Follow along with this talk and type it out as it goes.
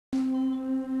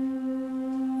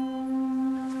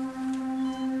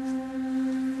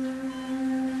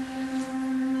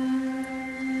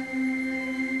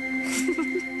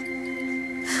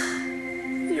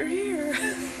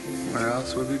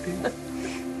else would we be?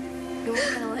 We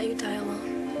weren't gonna let you die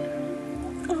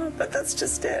alone. Oh, but that's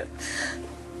just it.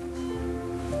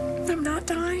 I'm not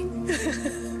dying.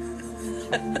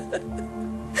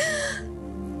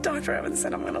 Dr. Evans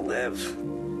said I'm gonna live.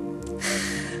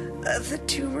 The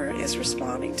tumor is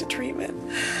responding to treatment.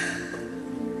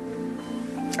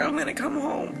 I'm gonna come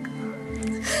home.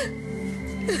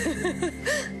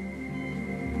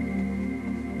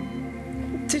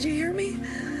 Did you hear me?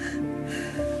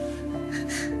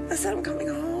 I said I'm coming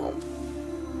home.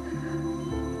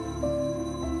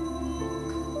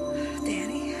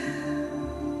 Dani?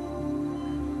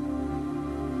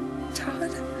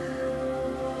 Todd?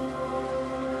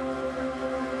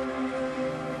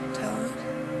 Todd?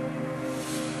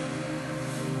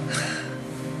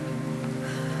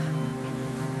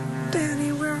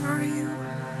 Dani, where are you?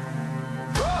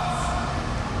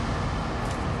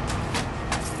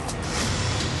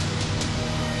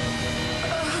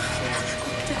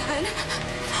 Dad?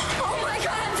 Oh my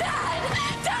God, Dad!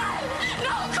 Dad!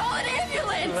 No, call an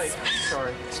ambulance! Too late.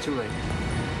 Sorry, it's too late.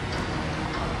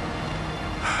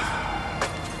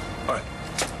 All right.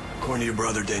 According to your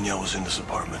brother, Danielle was in this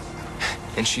apartment.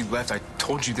 And she left. I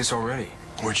told you this already.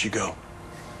 Where'd she go?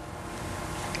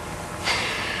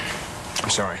 I'm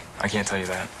sorry. I can't tell you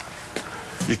that.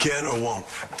 You can or won't.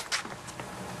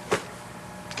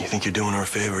 You think you're doing her a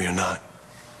favor, you're not.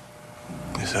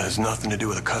 This has nothing to do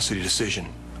with a custody decision.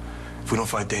 If we don't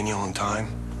find Danielle in time,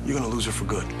 you're gonna lose her for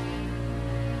good.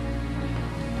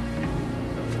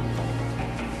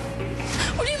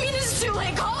 What do you mean it's too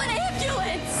late? Call an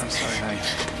ambulance! I'm sorry, honey.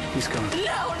 He's coming.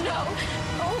 No, no!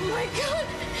 Oh my God!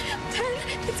 Dad,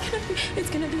 it's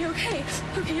gonna be okay.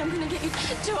 Okay, I'm gonna get you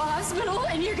to a hospital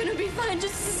and you're gonna be fine.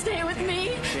 Just stay with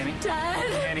me. Dani? Dad!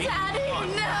 Dani? Daddy,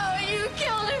 no! You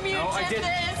killed him! You No, I did didn't.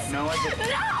 this! No, I didn't.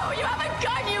 No! You have a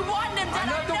gun! You wanted him dead! I'm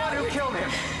not the one who killed him.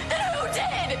 Then who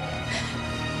did?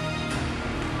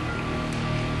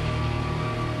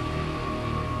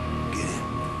 Get in.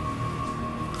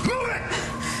 Move it!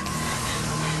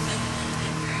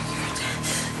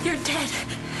 You're dead.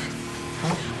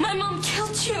 My mom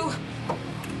killed you.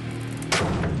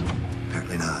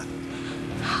 Apparently not.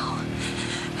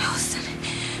 How is it?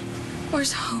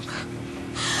 Where's Hope?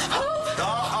 Hope!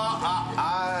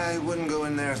 I wouldn't go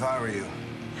in there if I were you.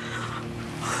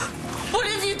 What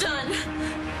have you done?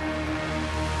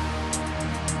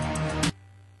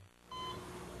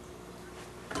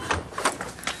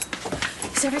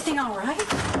 Is everything all right?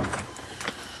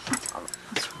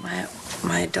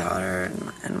 My daughter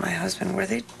and my husband, were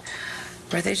they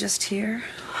just here?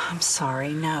 I'm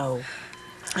sorry, no.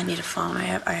 I need a phone.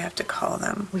 I have to call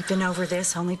them. We've been over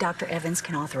this. Only Dr. Evans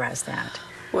can authorize that.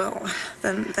 Well,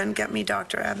 then get me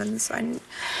Dr. Evans.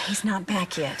 He's not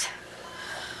back yet.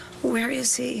 Where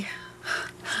is he?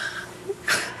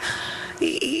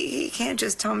 He can't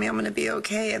just tell me I'm going to be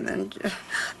okay and then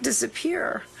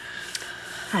disappear.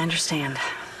 I understand.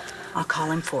 I'll call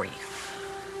him for you.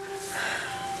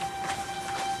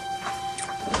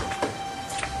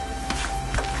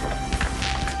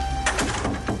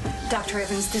 Dr.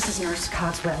 Evans, this is Nurse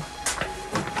Cogswell.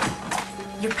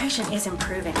 Your patient is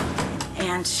improving,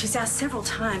 and she's asked several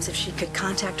times if she could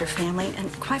contact her family,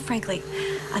 and quite frankly,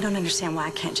 I don't understand why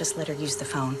I can't just let her use the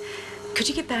phone. Could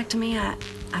you get back to me?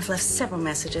 I've left several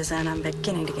messages, and I'm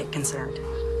beginning to get concerned.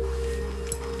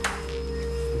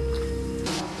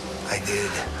 I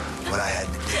did what I had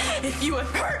to do. If you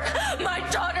have hurt my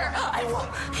daughter, I will.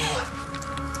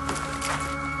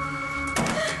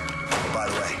 By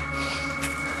the way,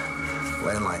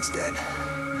 wedding line's dead.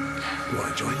 You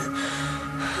want to join it?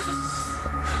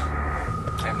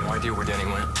 I have no idea where Dani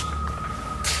went.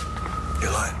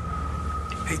 You're lying.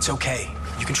 It's okay.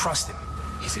 You can trust him.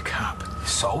 He's a cop.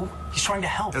 So? He's trying to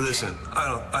help. Hey, listen,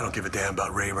 I don't give a damn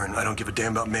about Rayburn. I don't give a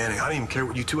damn about Manning. I don't even care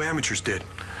what you two amateurs did.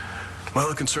 My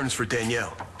only concern is for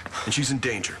Danielle, and she's in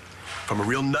danger from a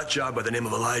real nut job by the name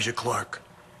of Elijah Clark.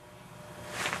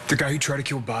 The guy who tried to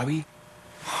kill Bobby?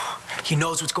 He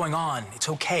knows what's going on. It's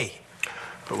okay.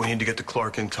 But we need to get to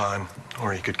Clark in time,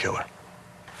 or he could kill her.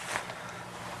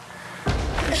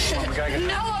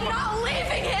 No, I'm not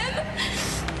leaving him!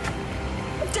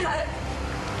 Dad.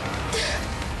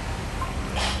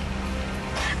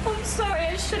 I'm sorry,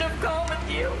 I should have gone with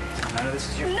you. None of this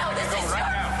is your fault. No, this is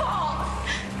your fault!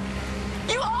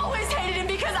 You always hated him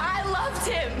because I loved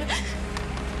him!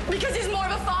 Because he's more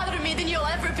of a father to me than you'll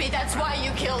ever be. That's why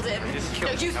you killed him.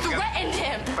 No, you threatened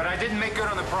him. But I didn't make good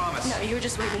on the promise. No, you were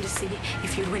just waiting to see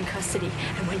if you'd win custody.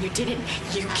 And when you didn't,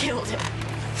 you killed him.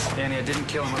 Dani, I didn't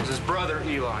kill him. It was his brother,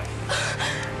 Eli.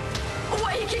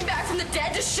 What, he came back from the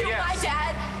dead to shoot my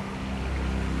dad?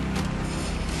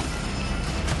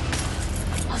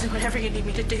 I'll do whatever you need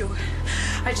me to do.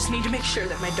 I just need to make sure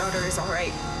that my daughter is all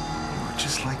right. You're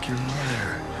just like your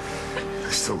mother. I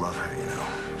still love her, you know,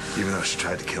 even though she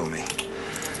tried to kill me.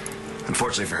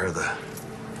 Unfortunately for her, the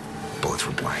bullets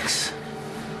were blanks.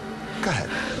 Go ahead.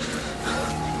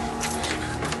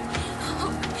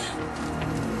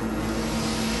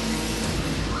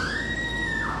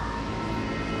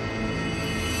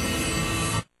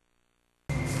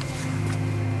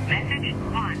 Message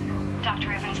 1.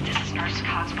 Dr. Evans, this is Nurse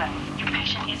Cogswell. Your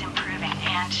patient is improving,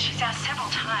 and she's asked several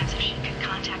times if she could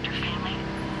contact her family.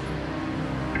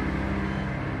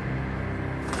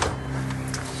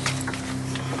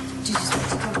 Did you speak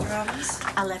to Dr. Evans?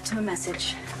 I left him a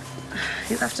message.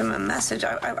 You left him a message.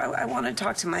 I want to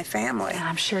talk to my family. And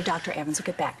I'm sure Dr. Evans will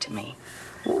get back to me.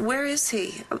 Where is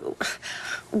he?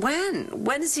 When?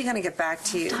 When is he going to get back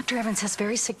to you? Dr. Evans has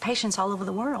very sick patients all over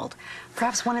the world.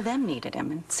 Perhaps one of them needed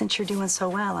him, and since you're doing so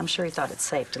well, I'm sure he thought it's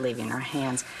safe to leave you in our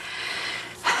hands.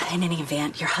 In any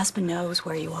event, your husband knows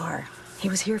where you are. He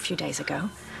was here a few days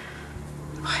ago.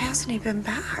 Why hasn't he been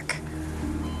back?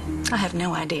 I have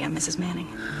no idea, Mrs. Manning.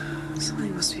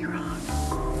 Something must be wrong.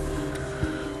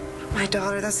 My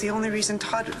daughter, that's the only reason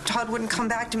Todd wouldn't come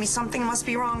back to me. Something must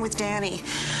be wrong with Dani.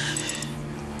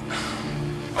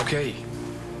 Okay,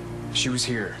 she was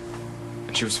here,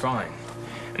 and she was fine.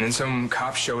 And then some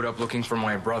cops showed up looking for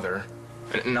my brother,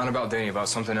 and not about Dani, about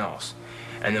something else.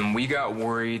 And then we got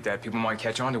worried that people might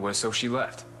catch on to us, so she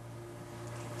left.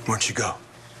 Where'd she go?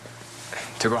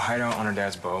 To go hide out on her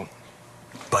dad's boat.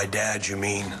 By dad, you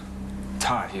mean?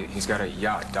 Todd, he's got a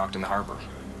yacht docked in the harbor.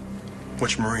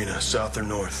 Which marina, south or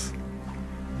north?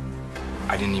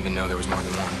 I didn't even know there was more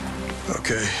than one.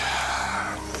 Okay.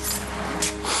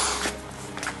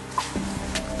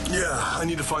 Yeah, I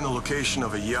need to find the location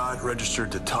of a yacht registered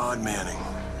to Todd Manning.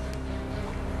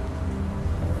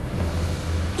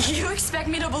 You expect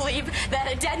me to believe that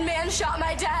a dead man shot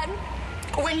my dad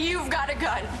when you've got a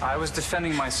gun? I was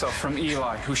defending myself from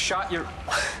Eli, who shot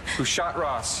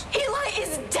Ross. Eli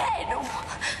is dead.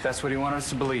 That's what he wanted us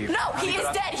to believe. No, he is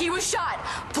dead. He was shot.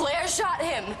 Blair shot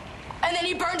him. And then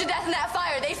he burned to death in that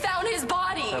fire. They found his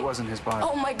body. That wasn't his body.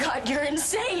 Oh my God, you're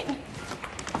insane.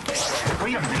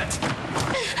 Wait a minute.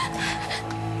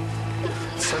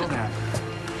 Settle down.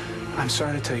 I'm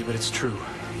sorry to tell you, but it's true.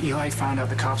 Eli found out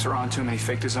the cops are onto him and he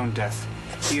faked his own death.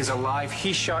 He is alive.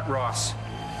 He shot Ross.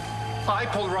 I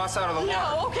pulled Ross out of the water.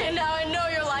 No, okay, now I know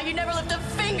you're lying. You never lift a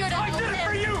finger to help him. I did it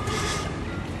for you!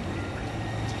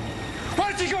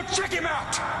 Why don't you go check him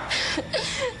out?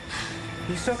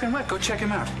 He's soaking wet. Go check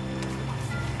him out.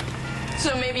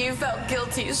 So maybe you felt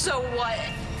guilty. So what?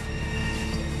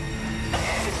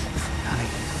 Honey,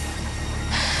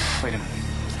 wait a minute.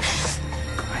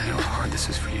 I know how hard this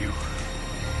is for you.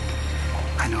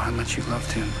 I know how much you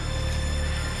loved him.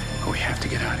 But we have to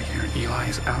get out of here. Eli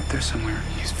is out there somewhere.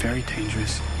 He's very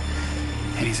dangerous.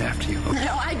 And he's after you. Okay?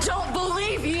 No, I don't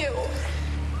believe you.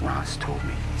 Ross told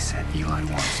me. He said Eli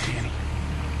wants Dani.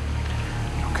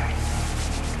 Okay.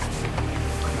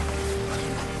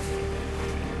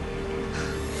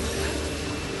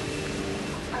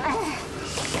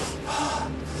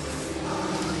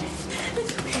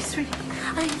 It's okay, sweetie.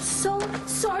 I'm so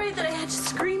sorry that I had to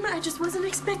scream. I just wasn't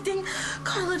expecting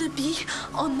Carla to be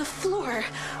on the floor.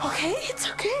 Okay? It's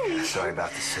okay. Sorry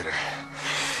about the sitter.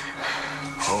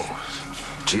 Oh,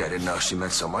 gee, I didn't know she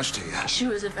meant so much to you. She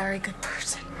was a very good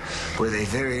person. With a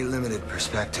very limited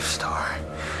perspective, Starr.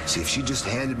 See, if she just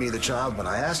handed me the child when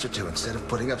I asked her to, instead of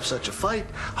putting up such a fight,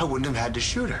 I wouldn't have had to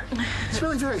shoot her. It's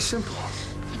really very simple.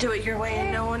 Do it your way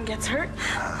and no one gets hurt.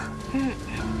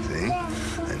 See?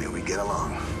 I knew we'd get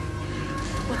along.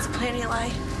 What's the plan, Eli?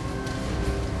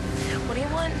 What do you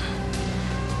want?